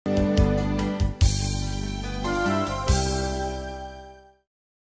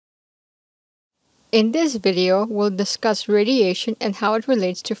In this video, we'll discuss radiation and how it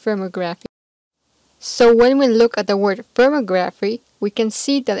relates to thermography. So when we look at the word thermography, we can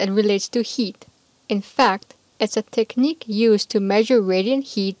see that it relates to heat. In fact, it's a technique used to measure radiant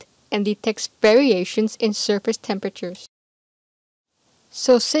heat and detects variations in surface temperatures.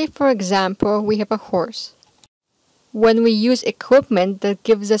 So say for example, we have a horse. When we use equipment that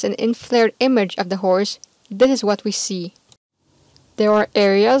gives us an infrared image of the horse, this is what we see. There are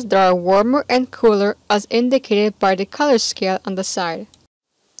areas that are warmer and cooler as indicated by the color scale on the side.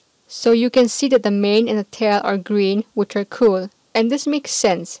 So you can see that the mane and the tail are green, which are cool, and this makes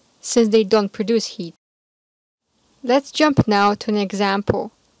sense since they don't produce heat. Let's jump now to an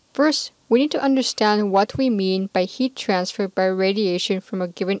example. First, we need to understand what we mean by heat transfer by radiation from a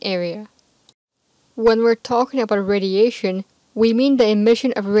given area. When we're talking about radiation, we mean the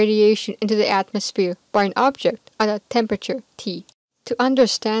emission of radiation into the atmosphere by an object at a temperature T. To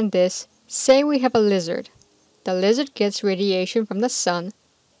understand this, say we have a lizard. The lizard gets radiation from the sun,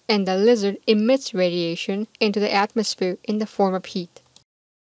 and the lizard emits radiation into the atmosphere in the form of heat.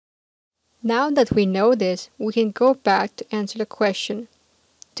 Now that we know this, we can go back to answer the question.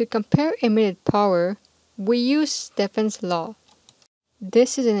 To compare emitted power, we use Stefan's law.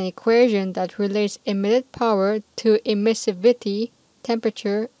 This is an equation that relates emitted power to emissivity,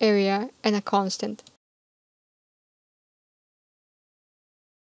 temperature, area, and a constant.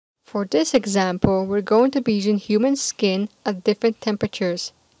 For this example, we're going to be using human skin at different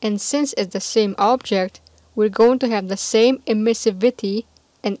temperatures, and since it's the same object, we're going to have the same emissivity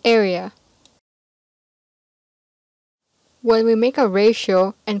and area. When we make a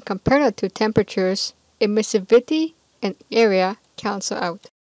ratio and compare the two temperatures, emissivity and area cancel out.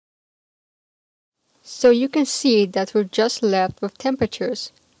 So you can see that we're just left with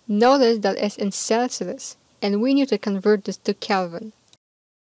temperatures. Notice that it's in Celsius, and we need to convert this to Kelvin.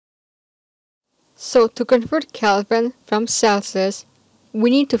 So to convert Kelvin from Celsius, we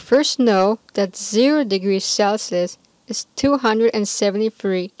need to first know that 0 degrees Celsius is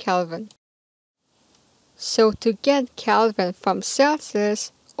 273 Kelvin. So to get Kelvin from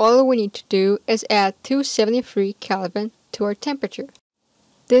Celsius, all we need to do is add 273 Kelvin to our temperature.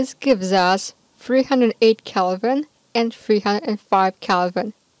 This gives us 308 Kelvin and 305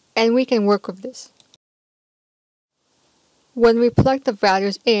 Kelvin, and we can work with this. When we plug the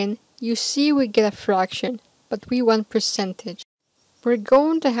values in, you see we get a fraction, but we want percentage. We're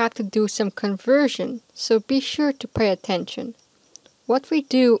going to have to do some conversion, so be sure to pay attention. What we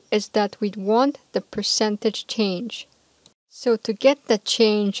do is that we want the percentage change. So to get the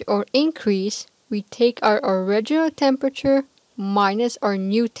change or increase, we take our original temperature minus our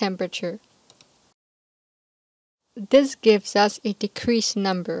new temperature. This gives us a decreased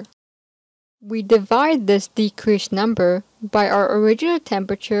number. We divide this decreased number by our original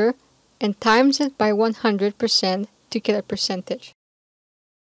temperature and times it by 100% to get a percentage.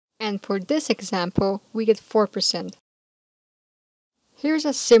 And for this example, we get 4%. Here's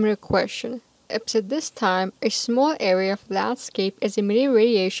a similar question. If at this time, a small area of landscape is emitting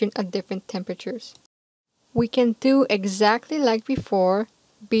radiation at different temperatures. We can do exactly like before,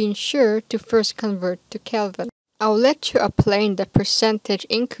 being sure to first convert to Kelvin. I'll let you apply the percentage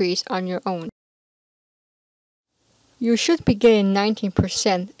increase on your own. You should be getting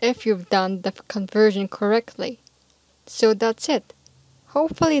 19% if you've done the conversion correctly. So that's it.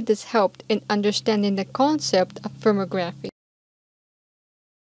 Hopefully this helped in understanding the concept of thermography.